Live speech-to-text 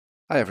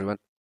Hi everyone.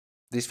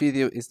 This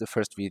video is the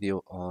first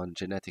video on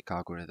genetic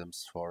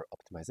algorithms for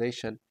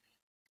optimization.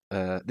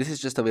 This is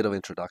just a little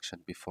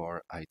introduction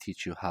before I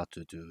teach you how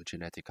to do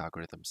genetic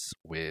algorithms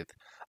with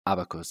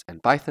Abaqus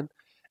and Python.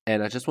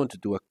 And I just want to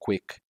do a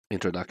quick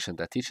introduction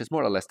that teaches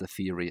more or less the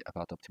theory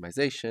about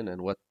optimization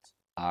and what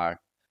are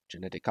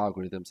genetic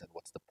algorithms and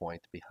what's the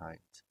point behind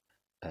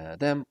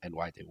them and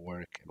why they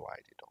work and why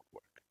they don't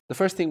work. The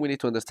first thing we need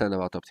to understand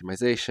about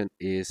optimization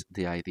is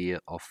the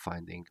idea of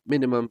finding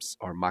minimums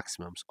or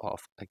maximums of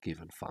a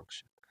given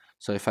function.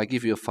 So if I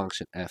give you a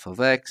function f of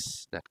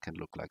x that can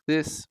look like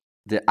this,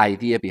 the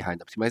idea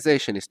behind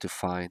optimization is to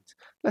find,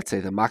 let's say,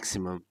 the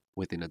maximum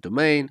within a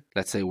domain.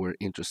 Let's say we're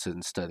interested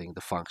in studying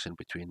the function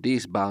between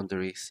these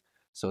boundaries.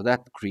 So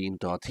that green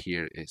dot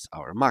here is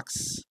our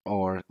max,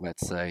 or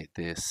let's say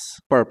this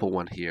purple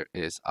one here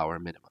is our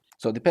minimum.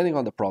 So depending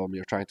on the problem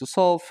you're trying to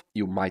solve,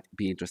 you might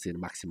be interested in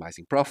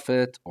maximizing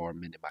profit or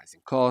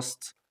minimizing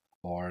costs,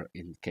 or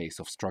in case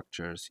of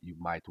structures, you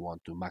might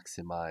want to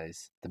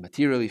maximize the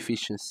material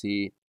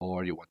efficiency,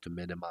 or you want to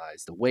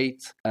minimize the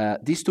weight.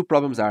 These two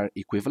problems are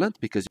equivalent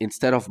because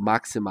instead of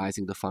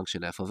maximizing the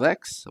function f of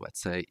x, so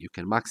let's say you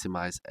can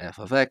maximize f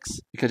of x,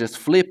 you can just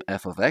flip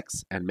f of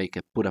x and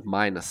put a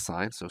minus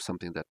sign, so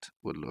something that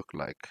would look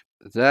like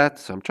that.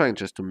 So I'm trying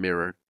just to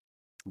mirror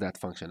that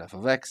function f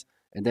of x,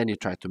 and then you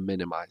try to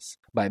minimize.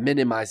 By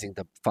minimizing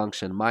the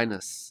function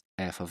minus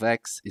f of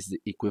x is the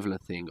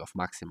equivalent thing of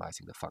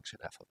maximizing the function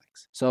f of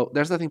x. So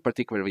there's nothing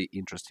particularly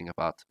interesting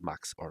about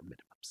max or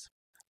minimums.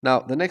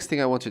 Now, the next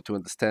thing I want you to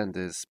understand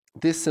is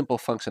this simple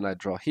function I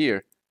draw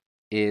here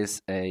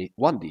is a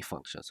 1D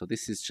function. So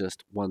this is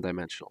just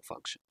one-dimensional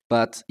function.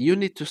 But you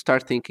need to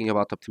start thinking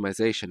about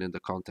optimization in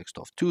the context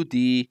of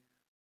 2D,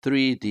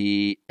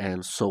 3D,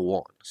 and so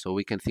on. So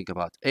we can think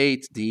about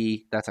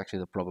 8D. That's actually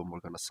the problem we're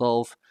going to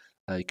solve.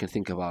 You can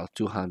think about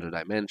 200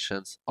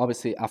 dimensions.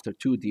 Obviously, after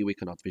 2D, we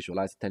cannot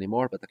visualize it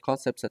anymore, but the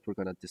concepts that we're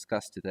going to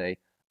discuss today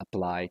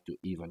apply to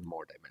even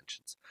more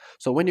dimensions.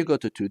 So when you go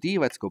to 2D,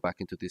 let's go back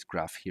into this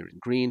graph here in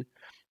green.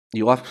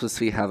 You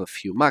obviously have a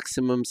few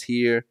maximums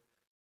here,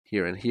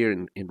 and here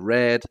in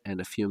red, and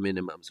a few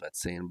minimums,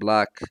 let's say in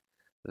black,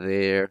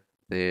 there,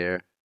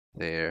 and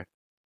there.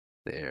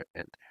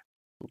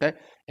 Okay,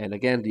 and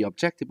again, the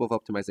objective of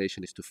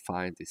optimization is to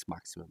find these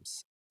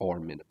maximums or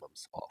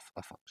minimums of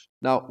a function.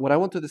 Now, what I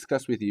want to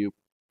discuss with you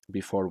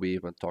before we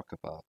even talk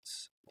about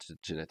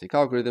genetic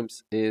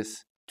algorithms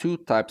is two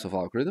types of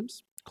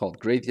algorithms called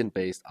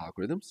gradient-based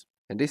algorithms,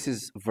 and this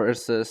is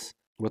versus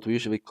what we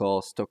usually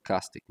call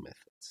stochastic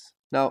methods.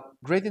 Now,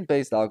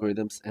 gradient-based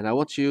algorithms, and I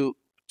want you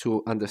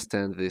to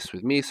understand this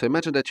with me. So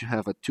imagine that you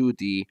have a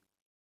 2D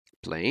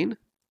plane,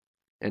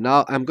 and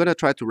now I'm going to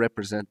try to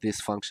represent this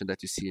function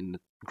that you see in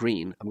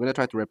green. I'm going to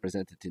try to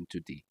represent it in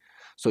 2D.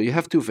 So you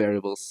have two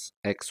variables,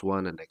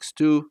 x1 and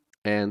x2.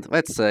 And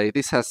let's say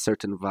this has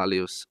certain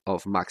values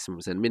of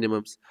maximums and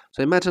minimums.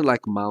 So imagine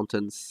like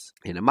mountains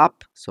in a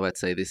map. So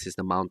let's say this is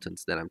the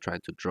mountains that I'm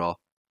trying to draw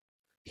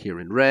here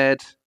in red.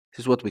 This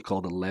is what we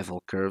call the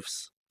level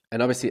curves.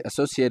 And obviously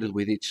associated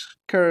with each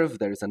curve,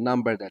 there is a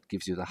number that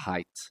gives you the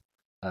height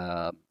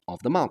of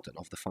the mountain,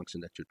 of the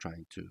function that you're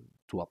trying to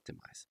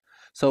optimize.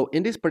 So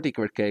in this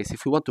particular case,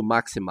 if we want to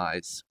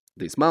maximize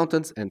these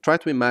mountains and try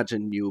to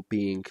imagine you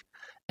being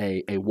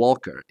a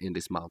walker in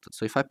this mountain.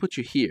 So if I put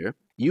you here,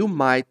 you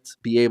might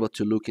be able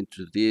to look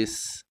into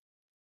these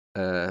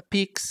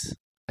peaks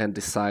and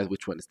decide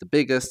which one is the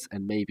biggest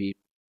and maybe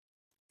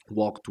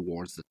walk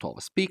towards the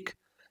tallest peak.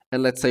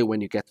 And let's say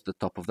when you get to the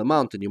top of the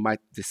mountain, you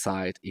might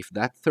decide if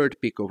that third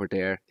peak over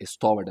there is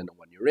taller than the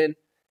one you're in,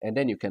 and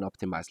then you can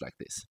optimize like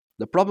this.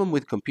 The problem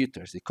with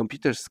computers is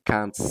computers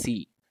can't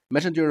see.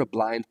 Imagine you're a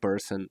blind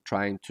person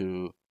trying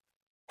to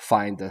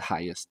find the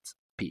highest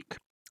peak.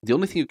 The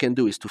only thing you can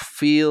do is to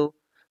feel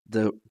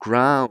the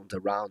ground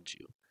around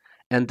you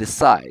and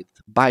decide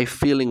by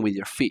feeling with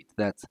your feet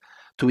that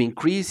to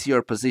increase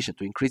your position,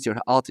 to increase your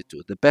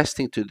altitude, the best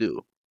thing to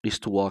do is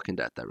to walk in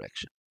that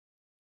direction.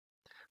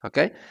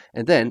 Okay?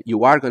 And then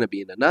you are going to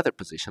be in another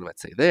position,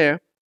 let's say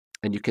there,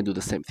 and you can do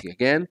the same thing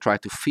again. Try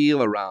to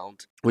feel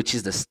around which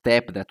is the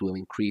step that will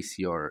increase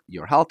your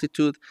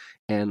altitude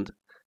and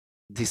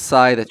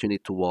decide that you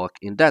need to walk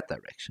in that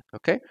direction.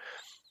 Okay?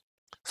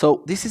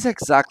 So this is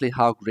exactly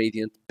how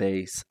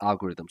gradient-based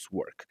algorithms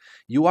work.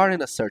 You are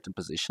in a certain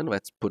position.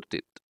 Let's put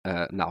it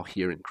now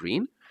here in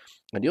green.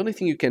 And the only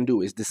thing you can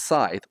do is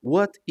decide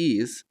what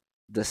is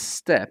the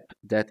step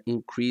that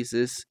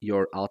increases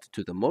your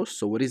altitude the most.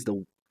 So what is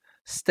the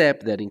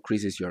step that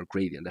increases your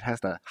gradient, that has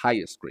the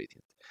highest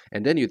gradient?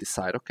 And then you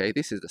decide, okay,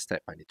 this is the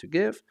step I need to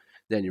give.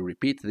 Then you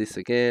repeat this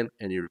again,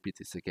 and you repeat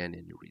this again,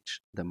 and you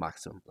reach the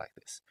maximum like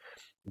this.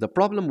 The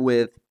problem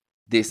with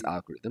these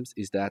algorithms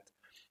is that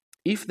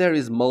if there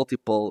is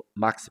multiple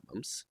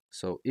maximums,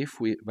 so if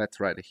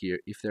let's write it here,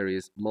 if there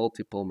is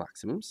multiple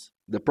maximums,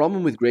 the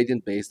problem with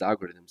gradient-based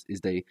algorithms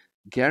is they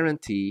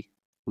guarantee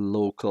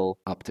local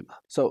optima.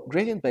 So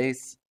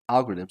gradient-based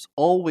algorithms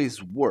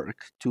always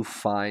work to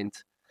find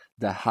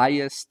the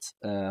highest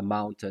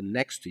mountain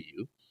next to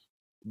you,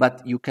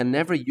 but you can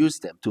never use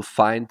them to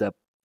find the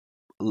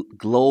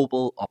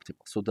global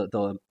optimal. So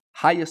the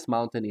highest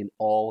mountain in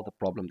all the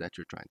problem that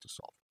you're trying to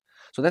solve.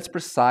 So that's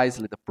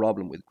precisely the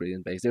problem with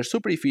gradient-based. They're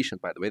super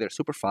efficient, by the way. They're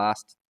super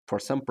fast. For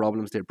some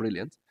problems, they're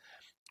brilliant.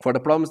 For the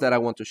problems that I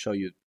want to show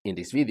you in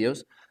these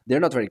videos, they're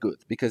not very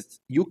good because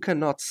you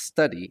cannot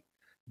study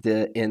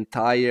the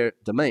entire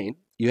domain.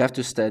 You have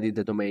to study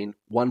the domain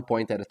one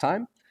point at a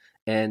time.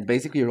 And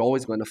basically, you're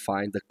always going to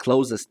find the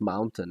closest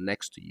mountain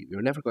next to you.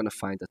 You're never going to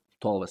find the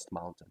tallest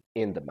mountain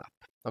in the map,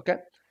 okay?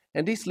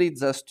 And this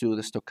leads us to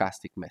the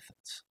stochastic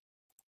methods.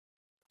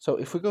 So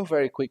if we go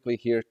very quickly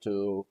here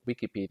to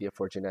Wikipedia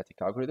for genetic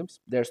algorithms,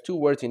 there's two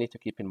words you need to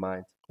keep in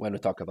mind when we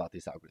talk about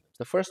these algorithms.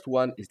 The first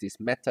one is this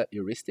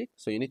meta-heuristic.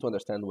 So you need to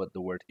understand what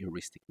the word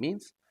heuristic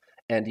means.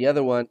 And the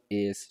other one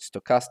is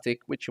stochastic,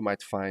 which you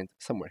might find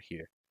somewhere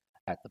here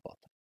at the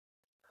bottom.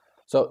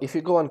 So if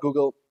you go on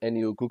Google and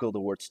you Google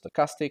the word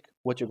stochastic,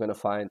 what you're going to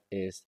find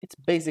is it's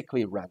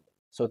basically random.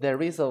 So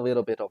there is a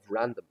little bit of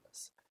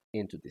randomness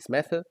into this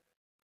method.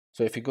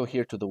 So if you go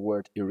here to the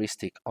word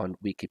heuristic on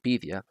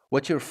Wikipedia,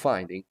 what you're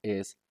finding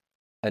is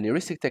an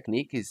heuristic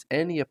technique is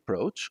any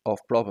approach of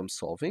problem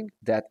solving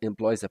that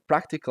employs a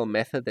practical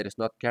method that is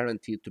not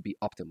guaranteed to be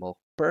optimal,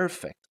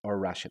 perfect, or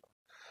rational.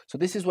 So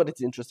this is what is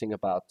interesting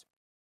about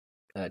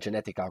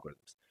genetic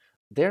algorithms.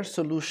 Their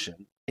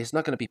solution is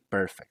not going to be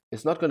perfect.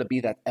 It's not going to be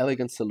that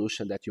elegant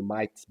solution that you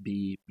might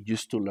be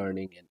used to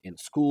learning in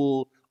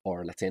school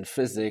or let's say in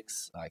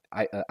physics. Like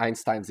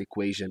Einstein's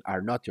equation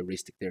are not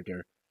heuristic.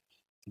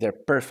 They're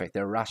perfect,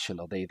 they're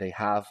rational, they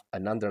have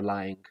an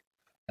underlying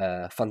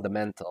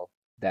fundamental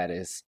that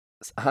is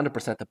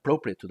 100%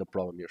 appropriate to the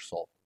problem you're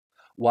solving.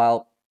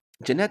 While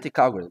genetic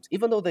algorithms,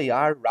 even though they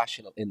are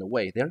rational in a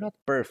way, they're not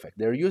perfect.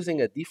 They're using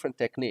a different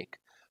technique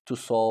to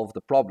solve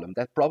the problem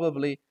that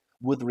probably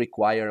would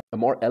require a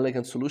more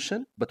elegant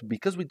solution, but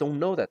because we don't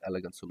know that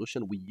elegant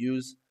solution, we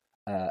use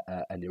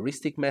an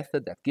heuristic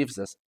method that gives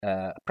us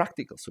a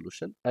practical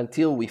solution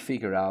until we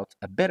figure out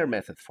a better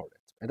method for it.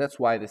 And that's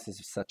why this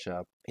is such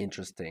an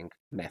interesting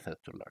method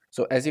to learn.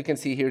 So as you can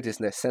see here,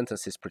 this next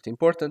sentence is pretty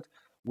important.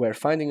 Where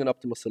finding an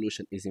optimal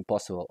solution is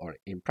impossible or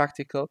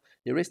impractical,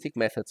 heuristic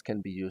methods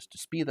can be used to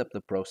speed up the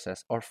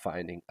process or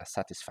finding a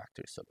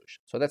satisfactory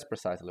solution. So that's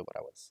precisely what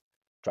I was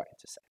trying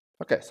to say.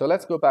 Okay, so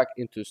let's go back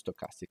into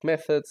stochastic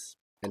methods.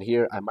 And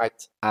here I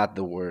might add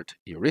the word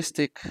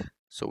heuristic.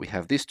 So we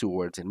have these two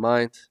words in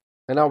mind.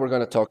 And now we're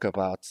going to talk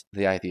about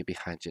the idea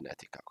behind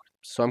genetic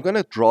algorithms. So I'm going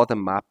to draw the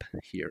map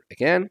here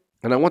again.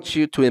 And I want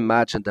you to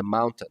imagine the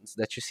mountains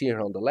that you see here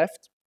on the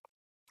left.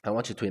 I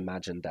want you to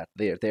imagine that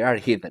they are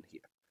hidden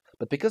here.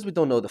 But because we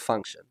don't know the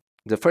function,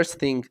 the first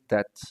thing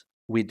that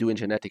we do in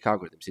genetic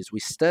algorithms is we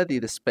study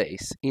the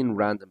space in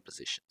random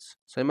positions.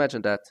 So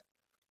imagine that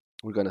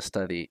we're going to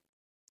study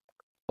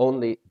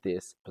only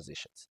these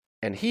positions.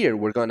 And here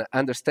we're going to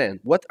understand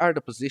what are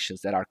the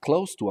positions that are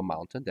close to a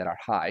mountain, that are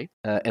high,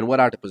 and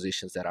what are the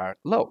positions that are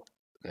low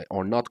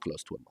or not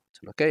close to a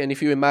mountain. Okay, and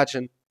if you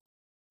imagine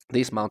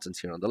these mountains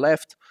here on the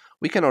left,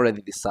 we can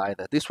already decide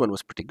that this one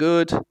was pretty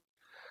good,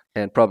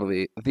 and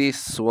probably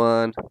this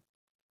one,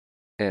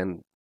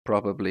 and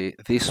probably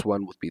this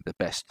one would be the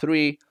best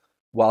three,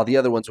 while the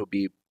other ones would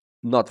be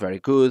not very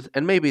good,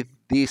 and maybe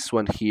this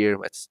one here,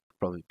 let's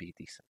probably be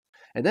decent.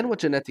 And then what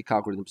genetic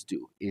algorithms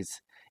do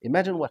is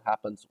imagine what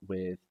happens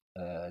with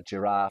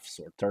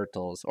giraffes or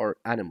turtles or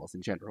animals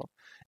in general,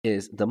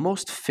 is the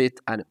most fit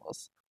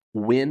animals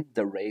win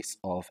the race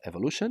of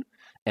evolution,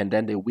 and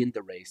then they win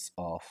the race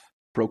of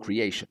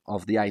procreation,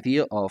 of the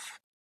idea of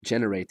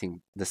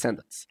generating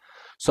descendants.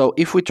 So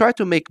if we try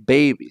to make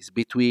babies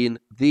between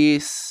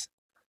these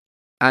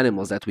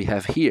animals that we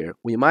have here,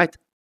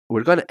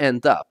 we're going to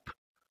end up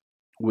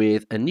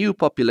with a new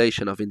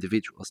population of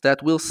individuals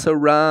that will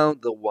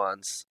surround the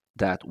ones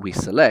that we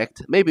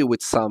select, maybe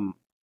with some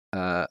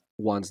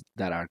ones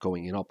that are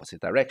going in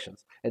opposite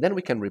directions. And then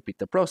we can repeat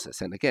the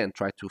process and again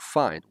try to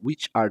find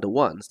which are the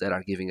ones that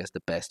are giving us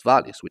the best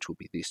values, which will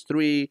be these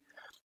three,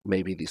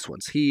 maybe these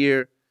ones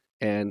here,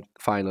 and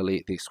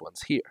finally these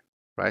ones here,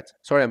 right?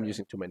 Sorry, I'm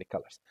using too many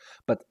colors.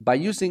 But by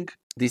using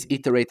this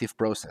iterative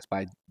process,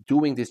 by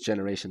doing these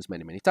generations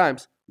many, many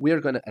times, we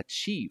are going to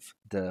achieve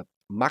the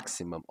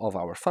maximum of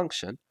our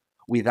function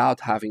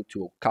without having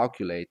to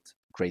calculate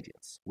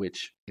gradients,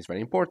 which is very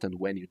important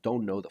when you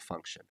don't know the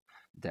function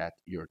that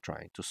you're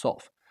trying to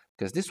solve.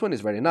 Because this one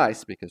is very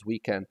nice because we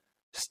can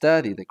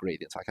study the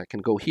gradients. Like I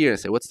can go here and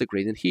say, what's the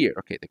gradient here?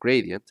 Okay, the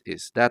gradient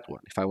is that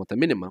one. If I want the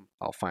minimum,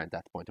 I'll find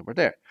that point over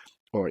there.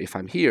 Or if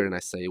I'm here and I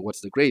say,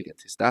 what's the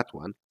gradient? Is that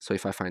one. So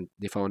if I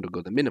want to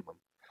go the minimum,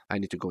 I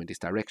need to go in this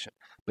direction.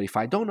 But if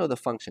I don't know the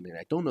function and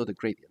I don't know the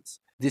gradients,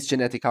 these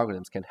genetic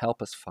algorithms can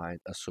help us find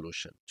a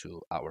solution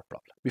to our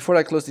problem. Before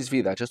I close this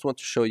video, I just want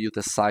to show you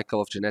the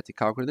cycle of genetic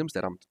algorithms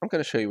that I'm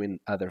going to show you in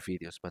other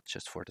videos, but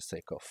just for the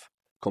sake of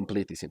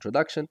complete this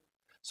introduction.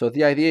 So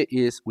the idea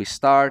is we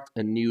start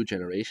a new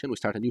generation, we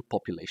start a new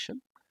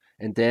population,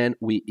 and then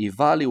we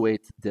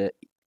evaluate the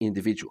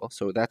individual.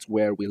 So that's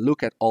where we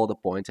look at all the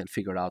points and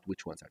figure out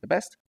which ones are the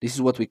best. This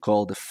is what we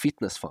call the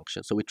fitness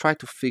function. So we try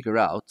to figure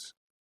out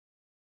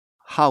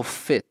how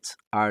fit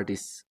are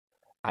these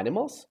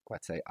animals.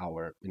 Let's say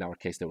in our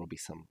case, there will be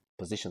some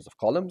positions of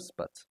columns,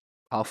 but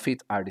how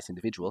fit are these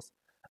individuals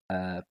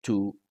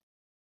to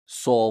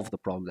solve the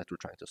problem that we're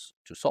trying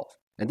to solve.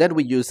 And then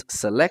we use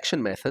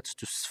selection methods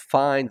to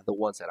find the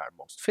ones that are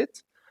most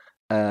fit.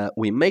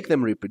 We make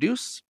them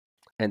reproduce,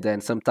 and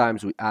then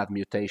sometimes we add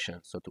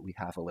mutations so that we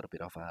have a little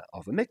bit of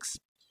a mix.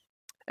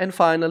 And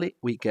finally,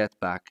 we get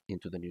back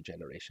into the new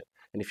generation.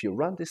 And if you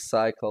run this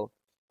cycle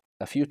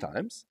a few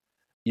times,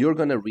 you're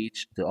going to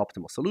reach the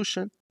optimal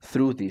solution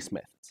through these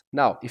methods.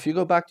 Now, if you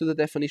go back to the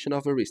definition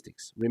of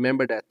heuristics,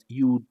 remember that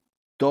you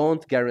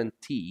don't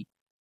guarantee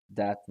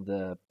that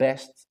the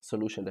best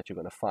solution that you're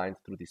going to find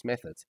through these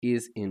methods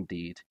is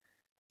indeed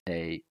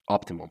a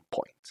optimum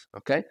point,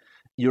 okay?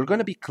 You're going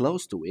to be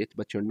close to it,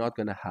 but you're not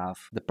going to have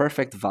the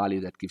perfect value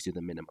that gives you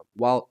the minimum.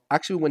 While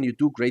actually when you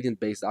do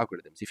gradient-based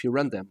algorithms, if you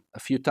run them a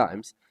few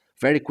times,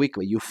 very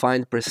quickly you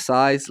find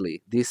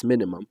precisely this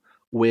minimum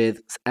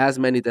with as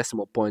many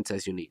decimal points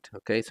as you need,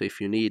 okay? So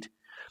if you need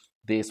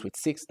this with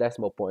 6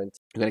 decimal points,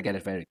 you're going to get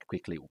it very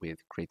quickly with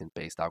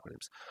gradient-based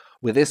algorithms.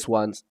 With this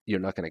ones, you're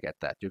not going to get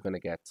that. You're going to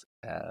get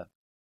a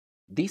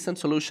decent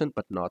solution,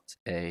 but not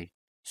a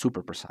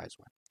super precise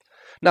one.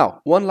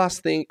 Now, one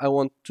last thing I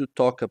want to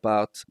talk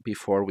about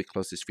before we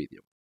close this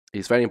video.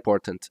 It's very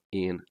important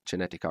in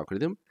genetic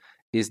algorithm,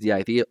 is the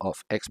idea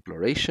of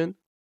exploration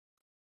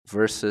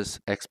versus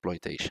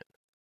exploitation.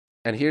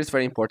 And here it's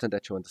very important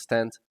that you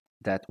understand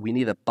that we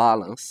need a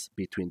balance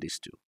between these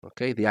two,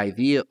 okay? The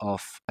idea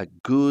of a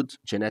good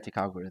genetic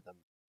algorithm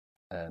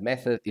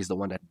method is the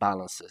one that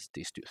balances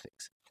these two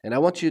things. And I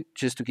want you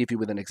just to give you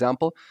with an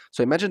example.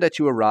 So imagine that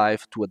you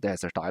arrive to a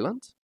desert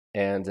island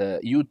and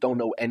you don't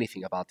know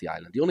anything about the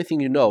island. The only thing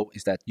you know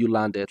is that you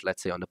landed,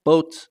 let's say, on a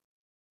boat,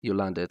 you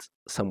landed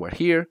somewhere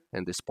here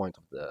and this point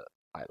of the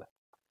island.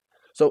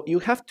 So you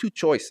have two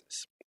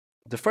choices.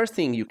 The first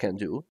thing you can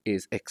do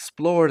is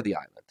explore the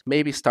island.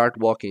 Maybe start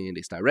walking in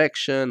this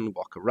direction,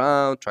 walk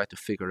around, try to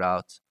figure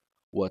out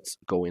what's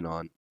going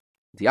on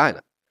the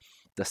island.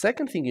 The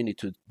second thing you need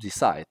to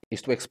decide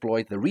is to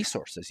exploit the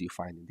resources you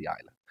find in the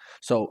island.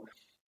 So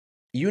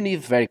you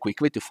need very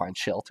quickly to find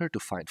shelter, to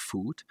find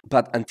food,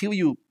 but until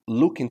you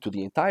look into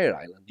the entire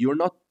island, you're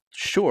not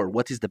sure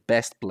what is the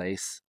best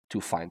place to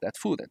find that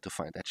food and to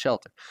find that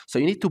shelter. So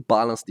you need to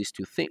balance these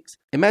two things.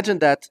 Imagine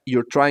that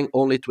you're trying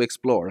only to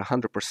explore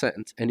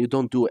 100% and you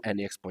don't do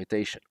any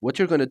exploitation. What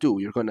you're going to do,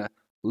 you're going to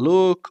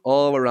look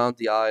all around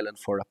the island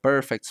for a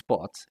perfect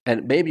spot,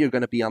 and maybe you're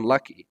going to be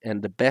unlucky,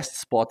 and the best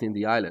spot in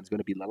the island is going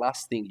to be the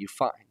last thing you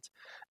find,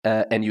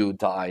 and you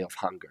die of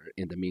hunger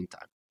in the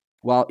meantime.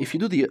 Well, if you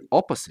do the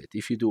opposite,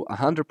 if you do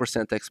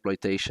 100%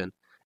 exploitation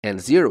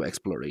and 0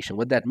 exploration,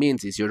 what that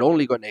means is you're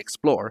only going to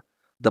explore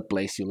the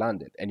place you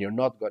landed, and you're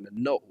not going to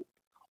know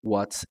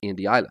what's in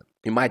the island.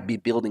 You might be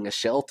building a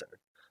shelter,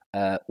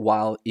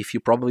 while if you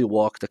probably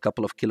walked a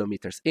couple of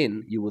kilometers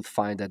in, you would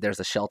find that there's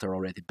a shelter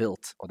already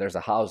built, or there's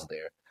a house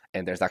there,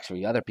 and there's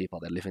actually other people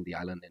that live in the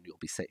island, and you'll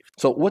be safe.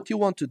 So what you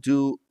want to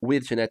do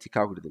with genetic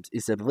algorithms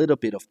is a little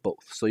bit of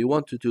both. So you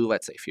want to do,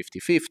 let's say,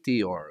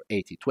 50-50 or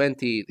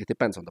 80-20. It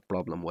depends on the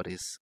problem,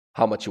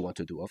 how much you want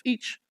to do of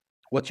each.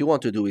 What you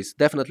want to do is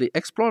definitely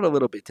explore a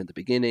little bit in the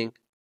beginning,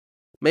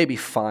 maybe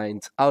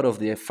find out of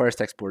the first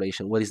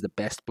exploration what is the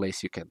best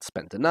place you can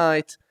spend the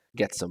night,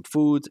 get some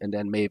food, and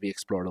then maybe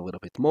explore a little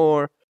bit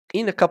more.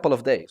 In a couple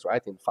of days,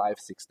 right? In 5-6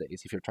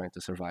 days, if you're trying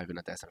to survive in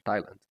a desert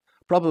island,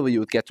 probably you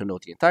would get to know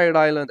the entire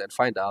island and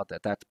find out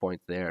that that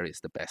point there is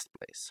the best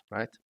place,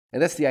 right?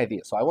 And that's the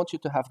idea. So I want you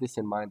to have this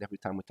in mind every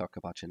time we talk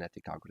about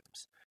genetic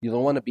algorithms. You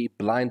don't want to be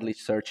blindly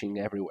searching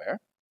everywhere,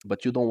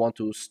 but you don't want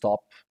to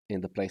stop in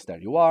the place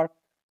that you are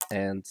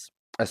and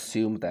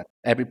assume that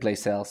every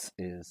place else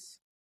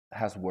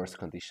has worse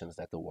conditions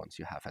than the ones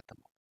you have at the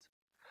moment.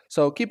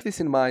 So keep this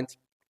in mind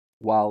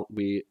while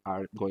we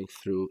are going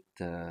through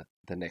the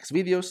next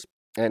videos,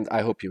 and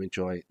I hope you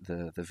enjoy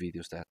the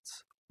videos that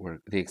were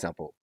the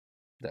example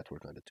that we're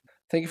going to do.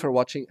 Thank you for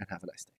watching and have a nice day.